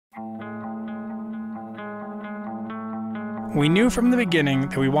We knew from the beginning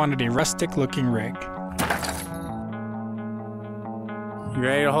that we wanted a rustic-looking rig. You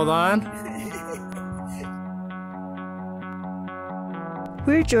ready to hold on?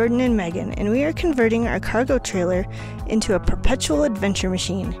 We're Jordan and Megan, and we are converting our cargo trailer into a perpetual adventure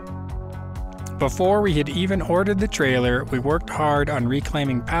machine. Before we had even ordered the trailer, we worked hard on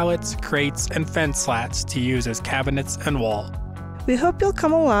reclaiming pallets, crates, and fence slats to use as cabinets and wall. We hope you'll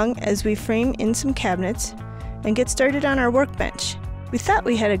come along as we frame in some cabinets and get started on our workbench. We thought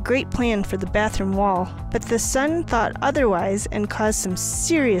we had a great plan for the bathroom wall, but the sun thought otherwise and caused some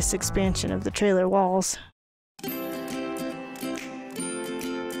serious expansion of the trailer walls.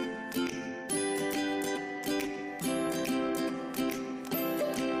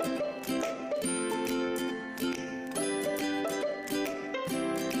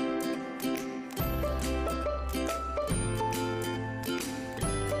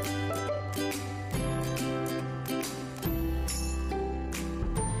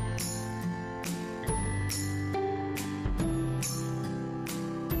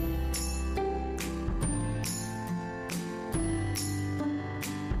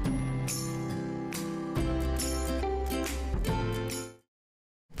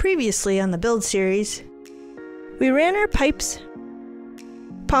 Previously on the build series, we ran our pipes,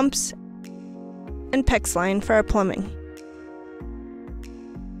 pumps, and PEX line for our plumbing.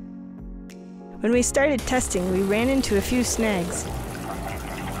 When we started testing, we ran into a few snags,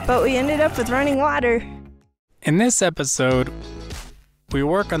 but we ended up with running water. In this episode, we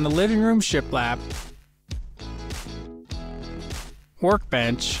work on the living room shiplap,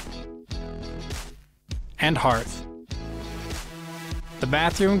 workbench, and hearth. The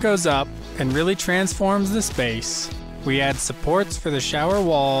bathroom goes up and really transforms the space. We add supports for the shower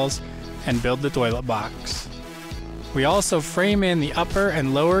walls and build the toilet box. We also frame in the upper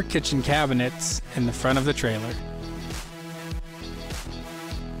and lower kitchen cabinets in the front of the trailer.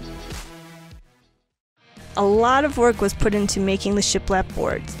 A lot of work was put into making the shiplap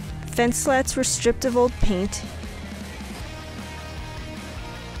boards. Fence slats were stripped of old paint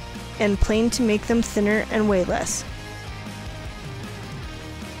and planed to make them thinner and weigh less.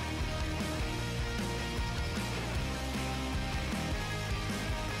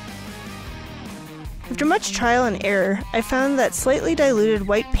 After much trial and error, I found that slightly diluted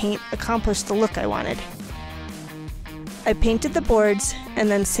white paint accomplished the look I wanted. I painted the boards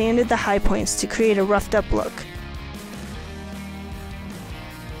and then sanded the high points to create a roughed up look.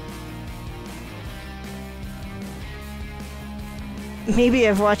 Maybe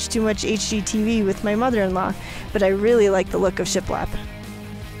I've watched too much HGTV with my mother-in-law, but I really like the look of shiplap.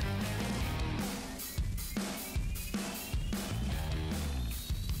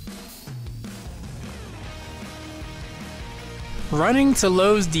 Running to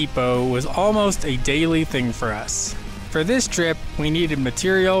Lowe's Depot was almost a daily thing for us. For this trip, we needed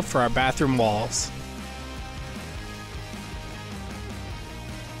material for our bathroom walls.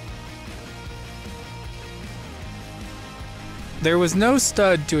 There was no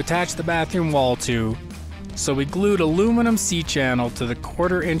stud to attach the bathroom wall to, so we glued aluminum C-channel to the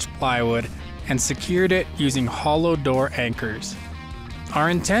 1/4-inch plywood and secured it using hollow door anchors. Our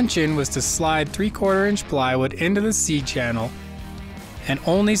intention was to slide 3/4-inch plywood into the C-channel and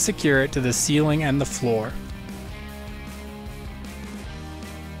only secure it to the ceiling and the floor.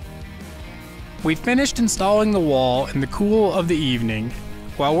 We finished installing the wall in the cool of the evening.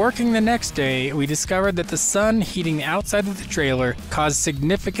 While working the next day, we discovered that the sun heating the outside of the trailer caused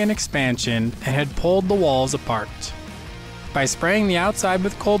significant expansion and had pulled the walls apart. By spraying the outside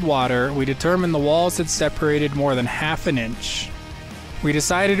with cold water, we determined the walls had separated more than 1/2 inch. We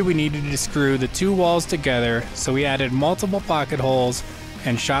decided we needed to screw the two walls together, so we added multiple pocket holes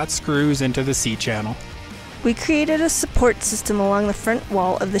and shot screws into the C-channel. We created a support system along the front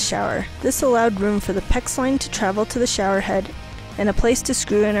wall of the shower. This allowed room for the PEX line to travel to the shower head and a place to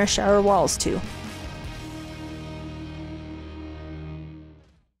screw in our shower walls to.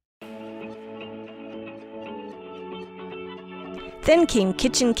 Then came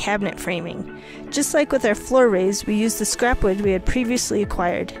kitchen cabinet framing. Just like with our floor raise, we used the scrap wood we had previously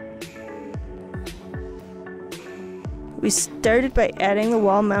acquired. We started by adding the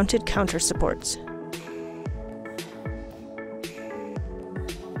wall-mounted counter supports.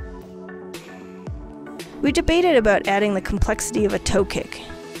 We debated about adding the complexity of a toe kick.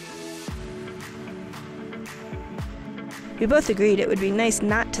 We both agreed it would be nice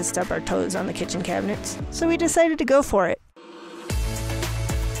not to stub our toes on the kitchen cabinets, so we decided to go for it.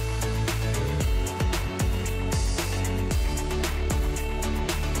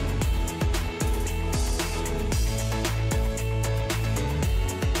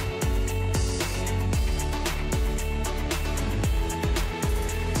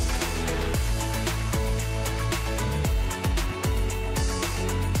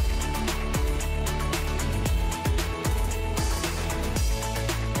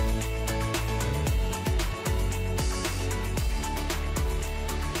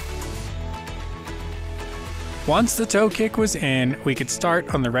 Once the toe kick was in, we could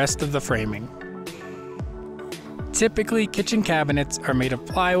start on the rest of the framing. Typically, kitchen cabinets are made of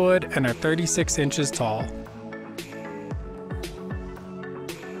plywood and are 36 inches tall.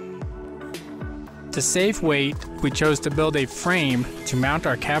 To save weight, we chose to build a frame to mount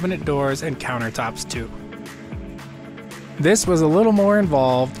our cabinet doors and countertops to. This was a little more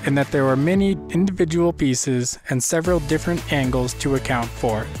involved in that there were many individual pieces and several different angles to account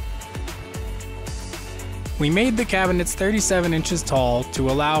for. We made the cabinets 37 inches tall to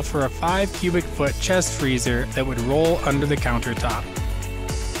allow for a 5 cubic foot chest freezer that would roll under the countertop.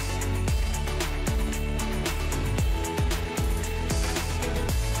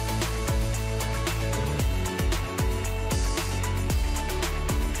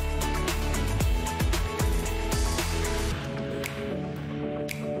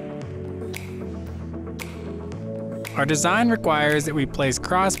 Our design requires that we place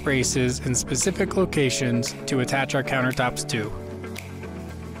cross braces in specific locations to attach our countertops to.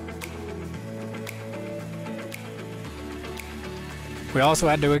 We also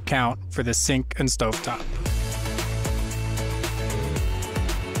had to account for the sink and stovetop.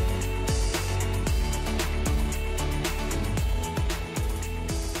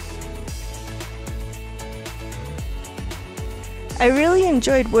 I really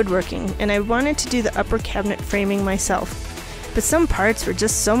enjoyed woodworking, and I wanted to do the upper cabinet framing myself, but some parts were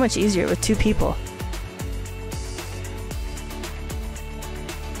just so much easier with 2 people.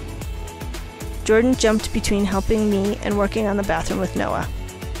 Jordan jumped between helping me and working on the bathroom with Noah.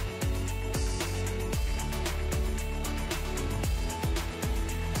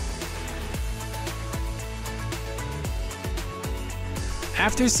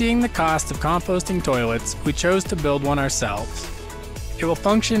 After seeing the cost of composting toilets, we chose to build one ourselves. It will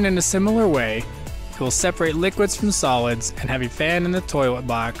function in a similar way. It will separate liquids from solids and have a fan in the toilet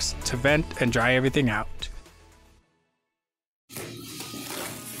box to vent and dry everything out.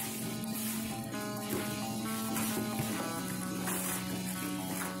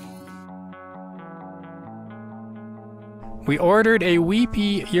 We ordered a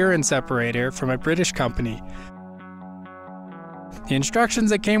Weepy urine separator from a British company. The instructions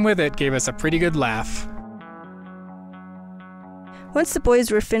that came with it gave us a pretty good laugh. Once the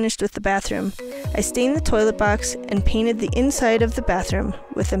boys were finished with the bathroom, I stained the toilet box and painted the inside of the bathroom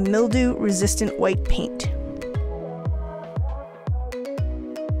with a mildew-resistant white paint.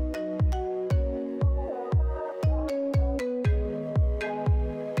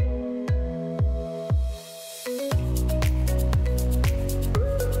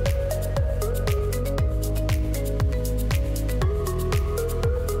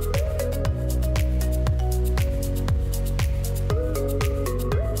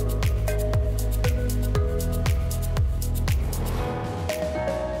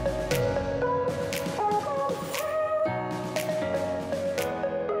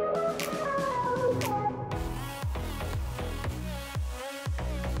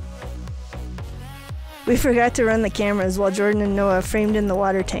 We forgot to run the cameras while Jordan and Noah framed in the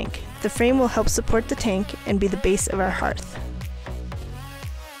water tank. The frame will help support the tank and be the base of our hearth.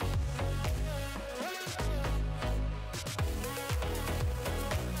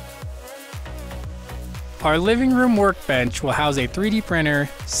 Our living room workbench will house a 3D printer,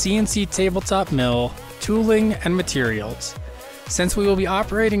 CNC tabletop mill, tooling, and materials. Since we will be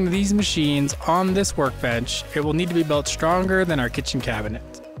operating these machines on this workbench, it will need to be built stronger than our kitchen cabinet.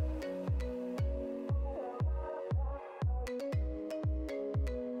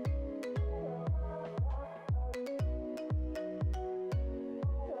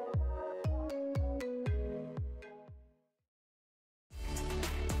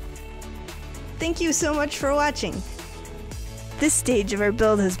 Thank you so much for watching. This stage of our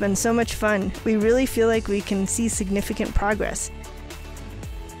build has been so much fun. We really feel like we can see significant progress.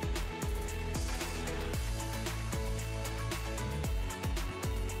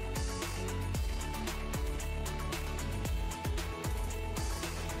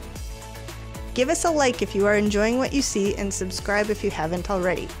 Give us a like if you are enjoying what you see, and subscribe if you haven't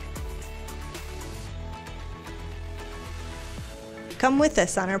already. Come with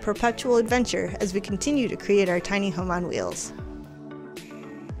us on our perpetual adventure as we continue to create our tiny home on wheels.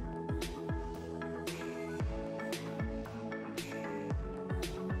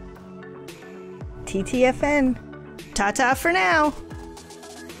 TTFN. Ta-ta for now!